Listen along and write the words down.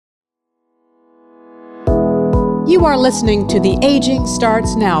You are listening to the Aging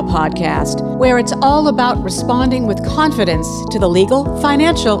Starts Now podcast, where it's all about responding with confidence to the legal,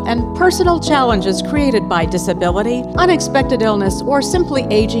 financial, and personal challenges created by disability, unexpected illness, or simply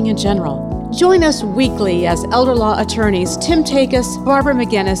aging in general. Join us weekly as elder law attorneys Tim Takis, Barbara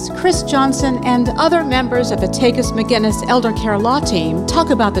McGinnis, Chris Johnson, and other members of the Takis McGinnis Elder Care Law Team talk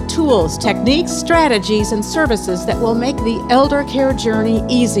about the tools, techniques, strategies, and services that will make the elder care journey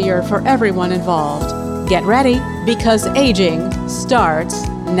easier for everyone involved. Get ready, because aging starts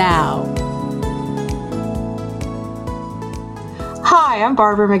now. Hi, I'm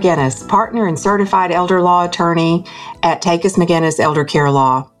Barbara McGinnis, partner and certified elder law attorney at Takis McGinnis Elder Care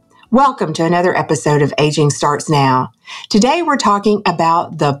Law. Welcome to another episode of Aging Starts Now. Today we're talking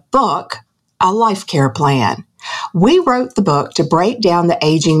about the book, A Life Care Plan. We wrote the book to break down the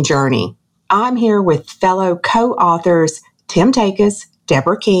aging journey. I'm here with fellow co-authors Tim Takis,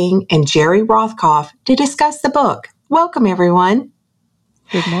 Deborah King, and Jerry Rothkopf to discuss the book. Welcome, everyone.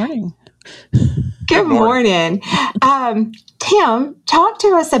 Good morning. Good morning. Tim, talk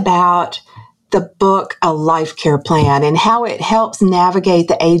to us about the book, A Life Care Plan, and how it helps navigate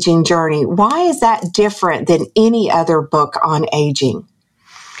the aging journey. Why is that different than any other book on aging?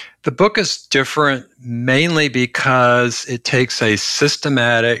 The book is different mainly because it takes a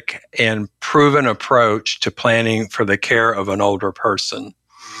systematic and proven approach to planning for the care of an older person.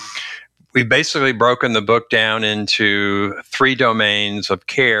 We've basically broken the book down into three domains of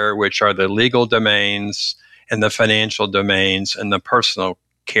care, which are the legal domains and the financial domains and the personal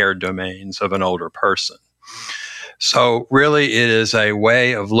care domains of an older person. So really, it is a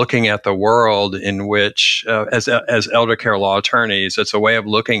way of looking at the world in which, as elder care law attorneys, it's a way of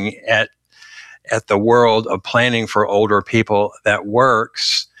looking at the world of planning for older people that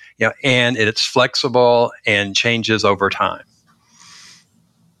works, and it's flexible and changes over time.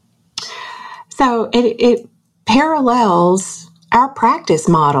 So it parallels our practice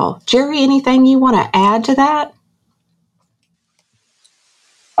model. Jerry, anything you want to add to that?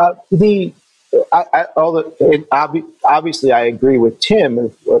 Obviously, I agree with Tim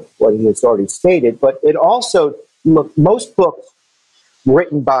with what he has already stated, but it also, most books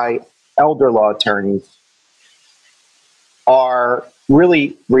written by elder law attorneys are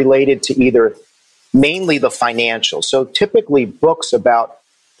really related to either mainly the financial. So typically books about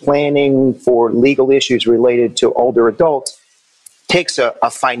planning for legal issues related to older adults takes a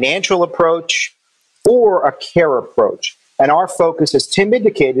financial approach or a care approach. And our focus, as Tim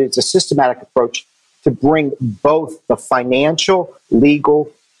indicated, is a systematic approach to bring both the financial,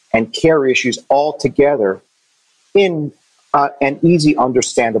 legal, and care issues all together in an easy,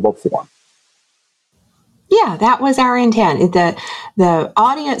 understandable form. Yeah, that was our intent. The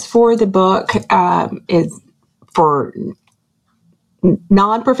audience for the book is for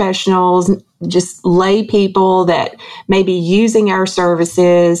non-professionals, just lay people that may be using our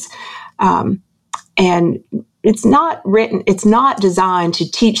services, and it's not designed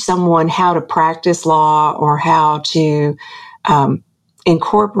to teach someone how to practice law or how to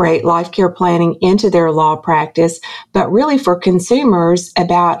incorporate life care planning into their law practice, but really for consumers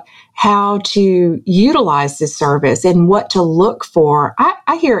about how to utilize this service and what to look for.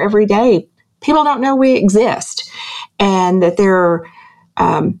 I hear every day people don't know we exist, and that they're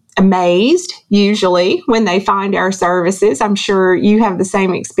amazed usually when they find our services. I'm sure you have the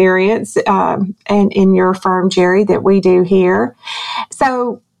same experience and in your firm, Jerry, that we do here.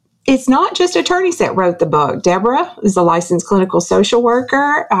 So it's not just attorneys that wrote the book. Deborah is a licensed clinical social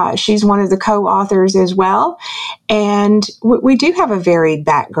worker. She's one of the co-authors as well. And we do have a varied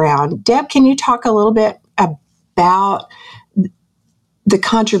background. Deb, can you talk a little bit about the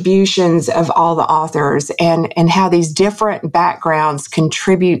contributions of all the authors and how these different backgrounds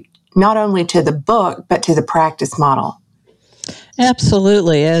contribute not only to the book, but to the practice model?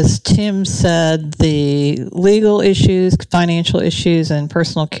 Absolutely. As Tim said, the legal issues, financial issues, and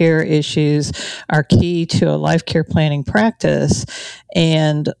personal care issues are key to a life care planning practice.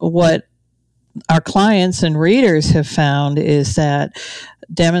 And what our clients and readers have found is that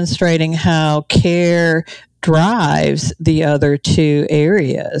demonstrating how care drives the other two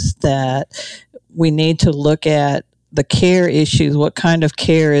areas, that we need to look at the care issues, what kind of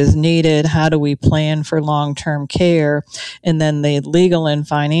care is needed, how do we plan for long-term care, and then the legal and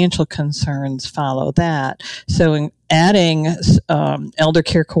financial concerns follow that. So in adding elder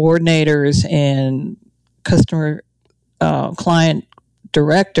care coordinators and customer client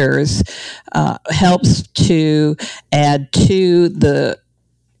directors helps to add to the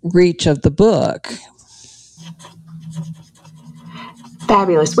reach of the book.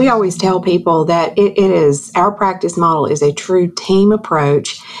 Fabulous. We always tell people that it is, our practice model is a true team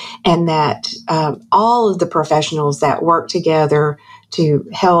approach, and that all of the professionals that work together to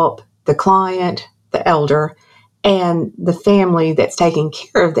help the client, the elder, and the family that's taking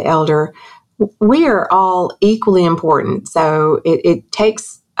care of the elder, we are all equally important. So it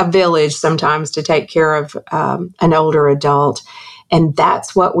takes a village sometimes to take care of an older adult, and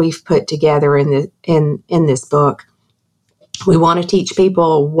that's what we've put together in this book. We want to teach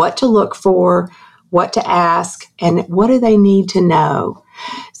people what to look for, what to ask, and what do they need to know.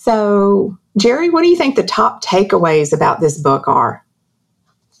 So, Jerry, what do you think the top takeaways about this book are?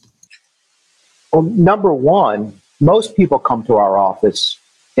 Well, number one, most people come to our office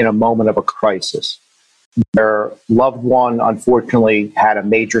in a moment of a crisis. Their loved one, unfortunately, had a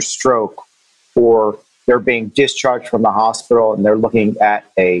major stroke, or they're being discharged from the hospital and they're looking at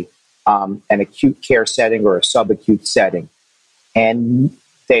an acute care setting or a subacute setting, and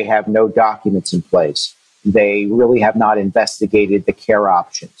they have no documents in place. They really have not investigated the care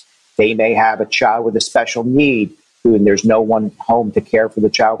options. They may have a child with a special need, and there's no one home to care for the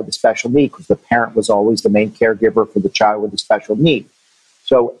child with a special need because the parent was always the main caregiver for the child with a special need.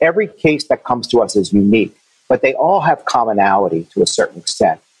 So every case that comes to us is unique, but they all have commonality to a certain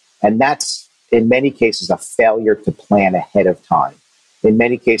extent. And that's, in many cases, a failure to plan ahead of time. In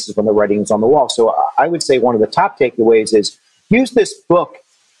many cases, when the writing is on the wall. So I would say one of the top takeaways is use this book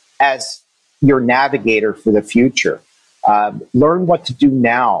as your navigator for the future. Learn what to do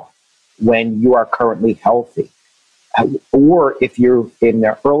now when you are currently healthy. Or if you're in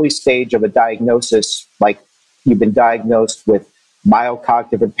the early stage of a diagnosis, like you've been diagnosed with mild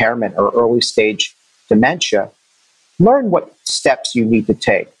cognitive impairment or early stage dementia, learn what steps you need to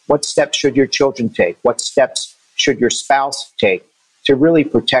take. What steps should your children take? What steps should your spouse take to really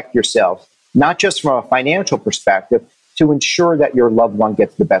protect yourself, not just from a financial perspective, to ensure that your loved one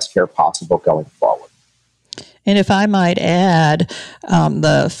gets the best care possible going forward. And if I might add,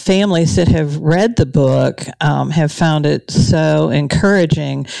 the families that have read the book have found it so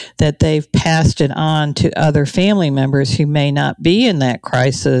encouraging that they've passed it on to other family members who may not be in that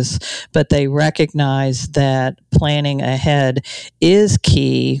crisis, but they recognize that planning ahead is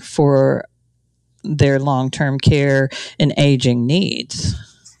key for their long-term care and aging needs.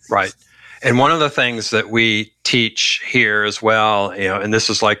 Right. And one of the things that we teach here as well, and this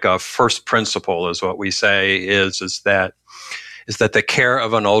is like a first principle, is what we say is that the care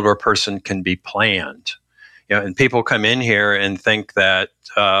of an older person can be planned. And people come in here and think that,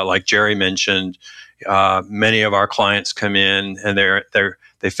 like Jerry mentioned, many of our clients come in and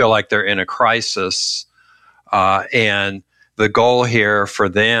they feel like they're in a crisis, and the goal here for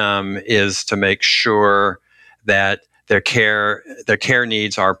them is to make sure that their care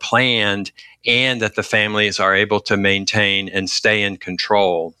needs are planned and that the families are able to maintain and stay in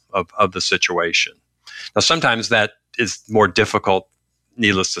control of the situation. Now, sometimes that is more difficult,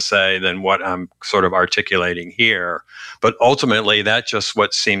 needless to say, than what I'm sort of articulating here. But ultimately, that's just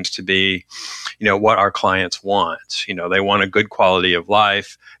what seems to be, what our clients want. They want a good quality of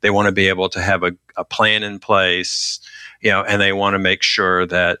life. They want to be able to have a plan in place, and they want to make sure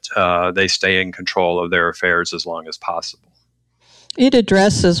that they stay in control of their affairs as long as possible. It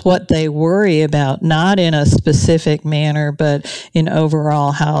addresses what they worry about, not in a specific manner, but in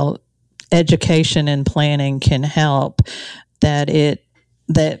overall how education and planning can help, that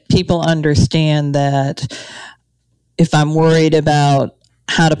people understand that if I'm worried about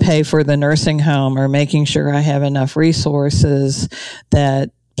how to pay for the nursing home or making sure I have enough resources,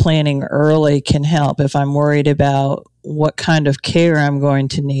 that planning early can help. If I'm worried about what kind of care I'm going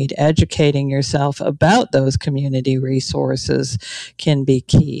to need, educating yourself about those community resources can be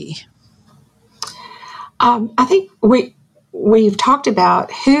key. I think we've talked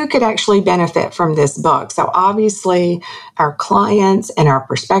about who could actually benefit from this book. So obviously our clients and our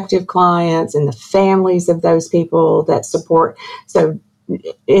prospective clients and the families of those people that support. So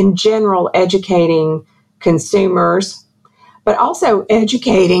in general, educating consumers, but also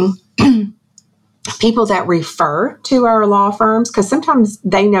educating people that refer to our law firms, because sometimes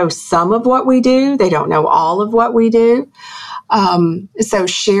they know some of what we do. They don't know all of what we do. So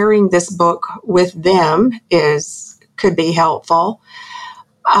sharing this book with them could be helpful.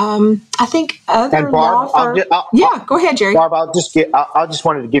 I think other law firms. Go ahead, Jerry. Barb, I just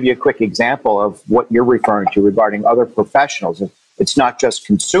wanted to give you a quick example of what you're referring to regarding other professionals. It's not just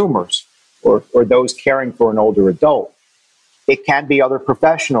consumers or those caring for an older adult. It can be other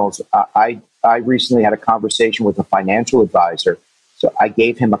professionals. I recently had a conversation with a financial advisor, so I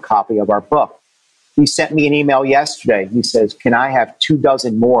gave him a copy of our book. He sent me an email yesterday. He says, "Can I have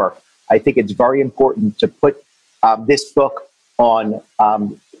 24 more? I think it's very important to put this book on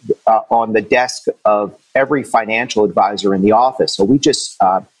on the desk of every financial advisor in the office. So we just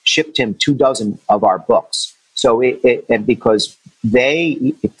shipped him 24 of our books. So and because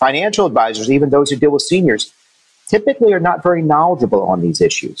financial advisors, even those who deal with seniors, typically are not very knowledgeable on these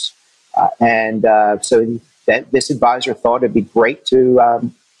issues. So this advisor thought it'd be great to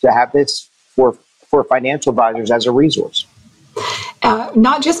have this for financial advisors as a resource.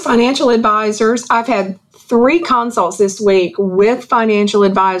 Not just financial advisors. I've had 3 consults this week with financial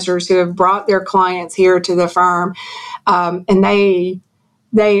advisors who have brought their clients here to the firm, and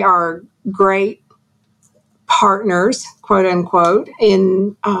they are great partners, quote unquote,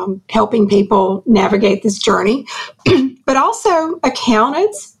 in helping people navigate this journey. But also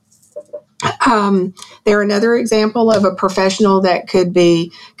accountants. They're another example of a professional that could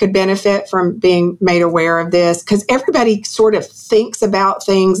benefit from being made aware of this, because everybody sort of thinks about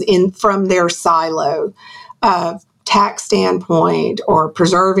things from their silo, tax standpoint or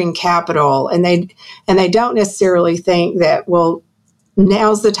preserving capital, and they don't necessarily think that, well,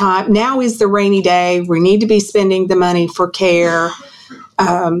 now's the time. Now is the rainy day. We need to be spending the money for care.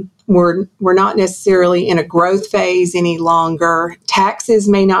 We're not necessarily in a growth phase any longer. Taxes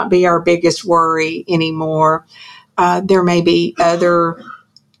may not be our biggest worry anymore. There may be other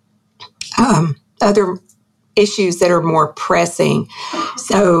issues that are more pressing.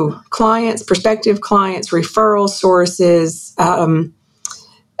 So prospective clients, referral sources,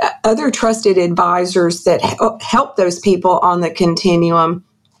 other trusted advisors that help those people on the continuum,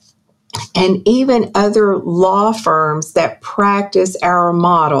 and even other law firms that practice our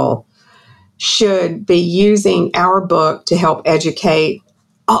model should be using our book to help educate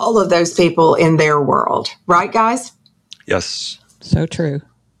all of those people in their world. Right, guys? Yes. So true.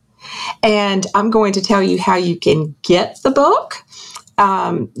 And I'm going to tell you how you can get the book.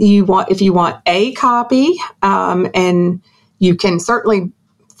 If you want a copy, and you can certainly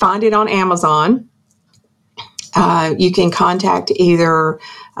find it on Amazon. You can contact either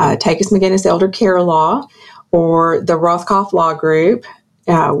Takacs McGinnis Elder Care Law or the Rothkopf Law Group.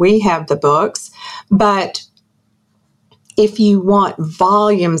 We have the books. But if you want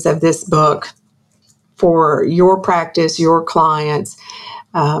volumes of this book for your practice, your clients,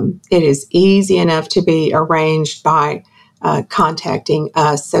 it is easy enough to be arranged by contacting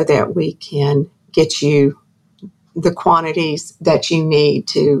us so that we can get you the quantities that you need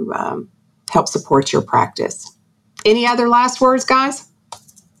to help support your practice. Any other last words, guys?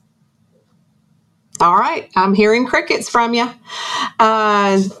 All right. I'm hearing crickets from you.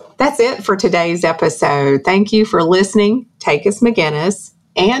 That's it for today's episode. Thank you for listening. Takacs McGinnis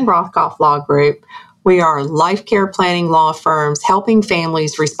and Rothkopf Law Group. We are life care planning law firms helping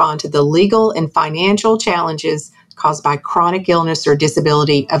families respond to the legal and financial challenges caused by chronic illness or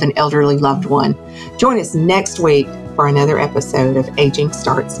disability of an elderly loved one. Join us next week for another episode of Aging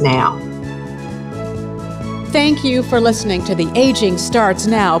Starts Now. Thank you for listening to the Aging Starts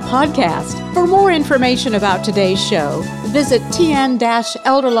Now podcast. For more information about today's show, visit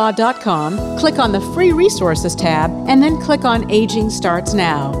tn-elderlaw.com, click on the Free Resources tab, and then click on Aging Starts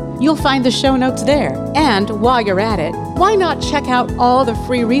Now. You'll find the show notes there. And while you're at it, why not check out all the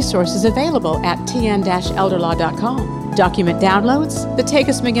free resources available at tn-elderlaw.com? Document downloads, the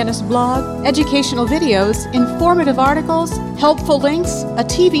Takacs McGinnis blog, educational videos, informative articles, helpful links, a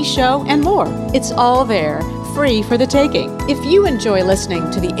TV show, and more. It's all there, free for the taking. If you enjoy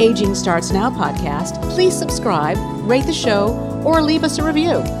listening to the Aging Starts Now podcast, please subscribe, rate the show, or leave us a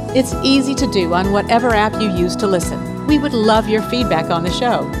review. It's easy to do on whatever app you use to listen. We would love your feedback on the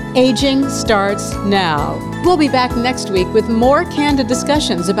show. Aging Starts Now. We'll be back next week with more candid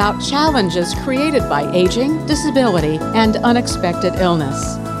discussions about challenges created by aging, disability, and unexpected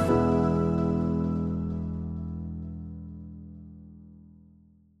illness.